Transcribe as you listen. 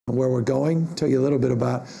where we're going, tell you a little bit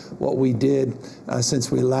about what we did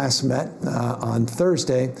since we last met on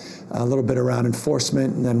Thursday, a little bit around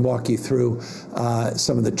enforcement, and then walk you through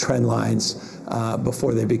some of the trend lines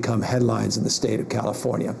before they become headlines in the state of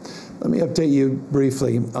California. Let me update you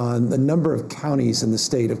briefly on the number of counties in the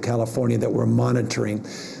state of California that we're monitoring.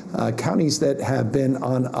 Counties that have been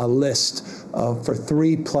on a list for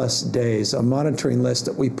 3+ days, a monitoring list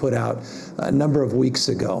that we put out a number of weeks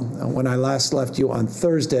ago. When I last left you on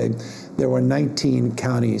Thursday, there were 19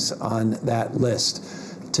 counties on that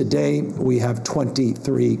list. Today, we have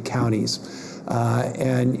 23 counties.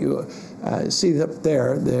 And you see up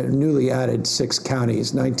there, the newly added 6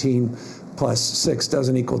 counties, 19 plus 6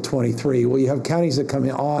 doesn't equal 23. Well, you have counties that come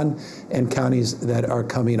on and counties that are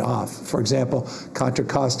coming off. For example, Contra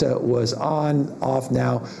Costa was on, off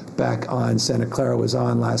now, back on. Santa Clara was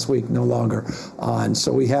on last week, no longer on.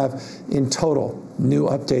 So we have, in total, new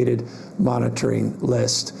updated monitoring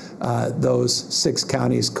list. Those 6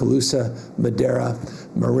 counties, Colusa, Madera,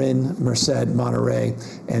 Marin, Merced, Monterey,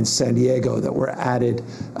 and San Diego, that were added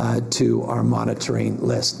to our monitoring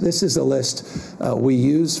list. This is a list we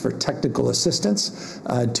use for technical assistance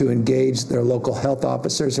to engage their local health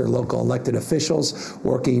officers or local elected officials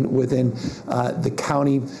working within the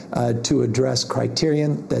county to address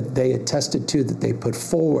criterion that they attested to, that they put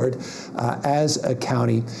forward as a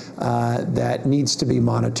county that needs to be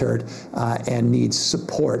monitored and needs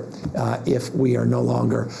support if we are no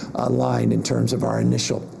longer aligned in terms of our initial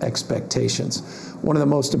expectations. One of the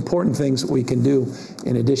most important things we can do,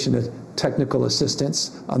 in addition to technical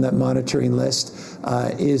assistance on that monitoring list,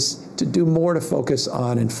 is to do more to focus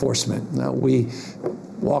on enforcement. Now, we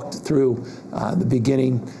walked through the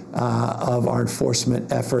beginning of our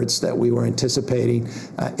enforcement efforts that we were anticipating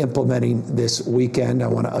implementing this weekend. I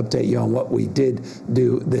want to update you on what we did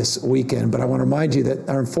do this weekend, but I want to remind you that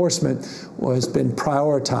our enforcement has been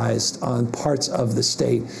prioritized on parts of the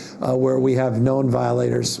state where we have known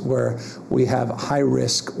violators, where we have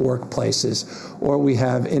high-risk workplaces, or we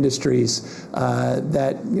have industries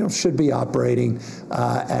that should be operating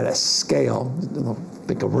at a scale.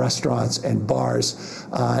 Think of restaurants and bars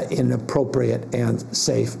in an appropriate and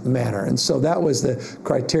safe manner. And so that was the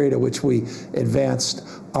criteria to which we advanced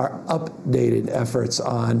our updated efforts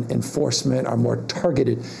on enforcement, our more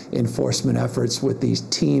targeted enforcement efforts with these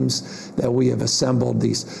teams that we have assembled,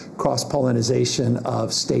 these cross-pollination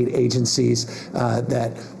of state agencies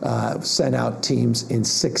that sent out teams in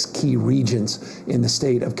 6 key regions in the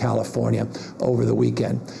state of California over the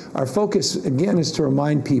weekend. Our focus, again, is to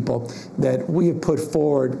remind people that we have put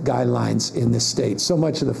forward guidelines in this state. So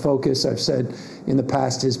much of the focus, I've said in the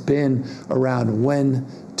past, has been around when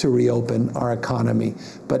to reopen our economy,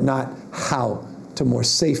 but not how to more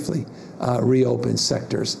safely reopen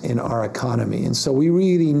sectors in our economy. And so we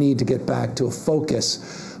really need to get back to a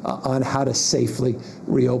focus on how to safely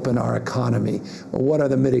reopen our economy. Well, what are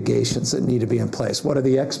the mitigations that need to be in place? What are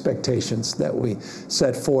the expectations that we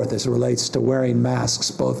set forth as it relates to wearing masks,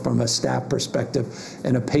 both from a staff perspective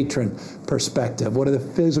and a patron perspective? What are the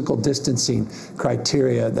physical distancing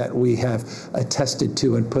criteria that we have attested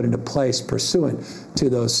to and put into place pursuant to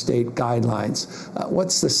those state guidelines?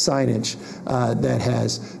 What's the signage that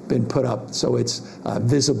has been put up so it's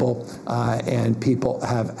visible and people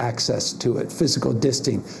have access to it? Physical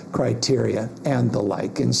distancing criteria and the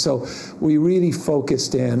like. And so we really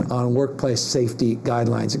focused in on workplace safety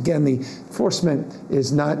guidelines. Again, the enforcement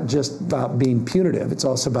is not just about being punitive. It's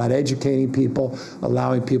also about educating people,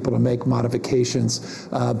 allowing people to make modifications,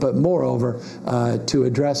 but moreover, to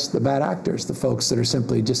address the bad actors, the folks that are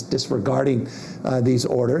simply just disregarding these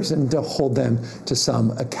orders, and to hold them to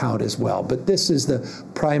some account as well. But this is the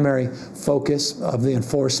primary focus of the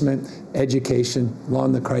enforcement, education,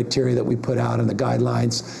 along the criteria that we put out in the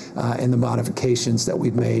guidelines and the modifications that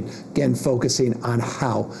we've made, again, focusing on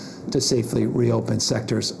how to safely reopen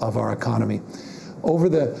sectors of our economy. Over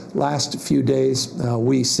the last few days,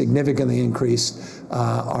 we significantly increased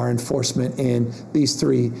our enforcement in these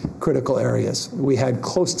 3 critical areas. We had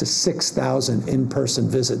close to 6,000 in-person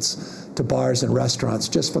visits to bars and restaurants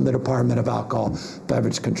just from the Department of Alcohol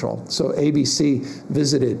Beverage Control. So ABC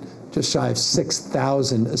visited just shy of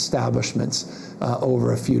 6,000 establishments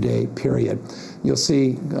over a few-day period. You'll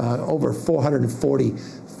see over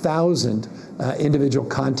 440,000 individual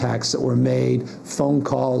contacts that were made, phone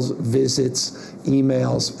calls, visits,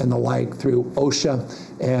 emails, and the like through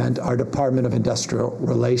OSHA and our Department of Industrial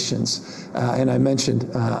Relations. And I mentioned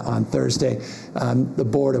on Thursday the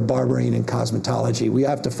Board of Barbering and Cosmetology. We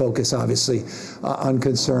have to focus, obviously, on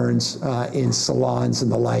concerns in salons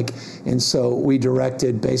and the like. And so we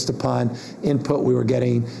directed, based upon input we were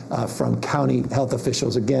getting from county health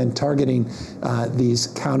officials, again, targeting these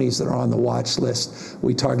counties that are on the watch list.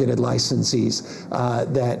 We targeted licensees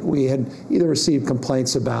that we had either received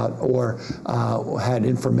complaints about or had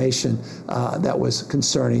information that was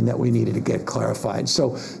concerning that we needed to get clarified.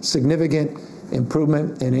 So significant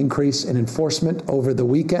improvement and increase in enforcement over the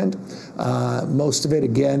weekend. Most of it,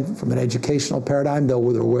 again, from an educational paradigm,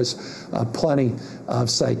 though there was plenty of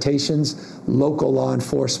citations. Local law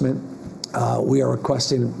enforcement, we are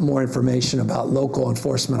requesting more information about local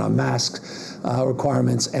enforcement on masks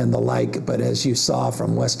requirements and the like. But as you saw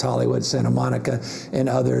from West Hollywood, Santa Monica, and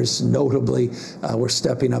others, notably, we're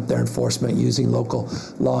stepping up their enforcement using local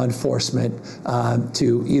law enforcement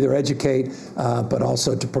to either educate, but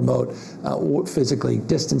also to promote physically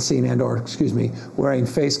distancing wearing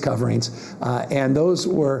face coverings. And those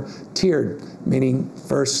were tiered, meaning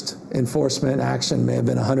first enforcement action may have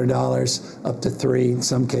been $100 up to $300, in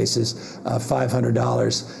some cases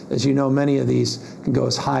 $500. As you know, many of these can go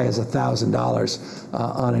as high as $1,000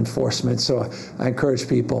 on enforcement. So I encourage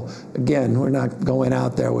people, again, we're not going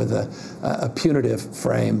out there with a punitive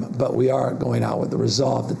frame, but we are going out with the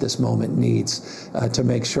resolve that this moment needs to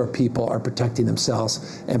make sure people are protecting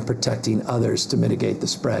themselves and protecting others to mitigate the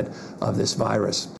spread of this virus.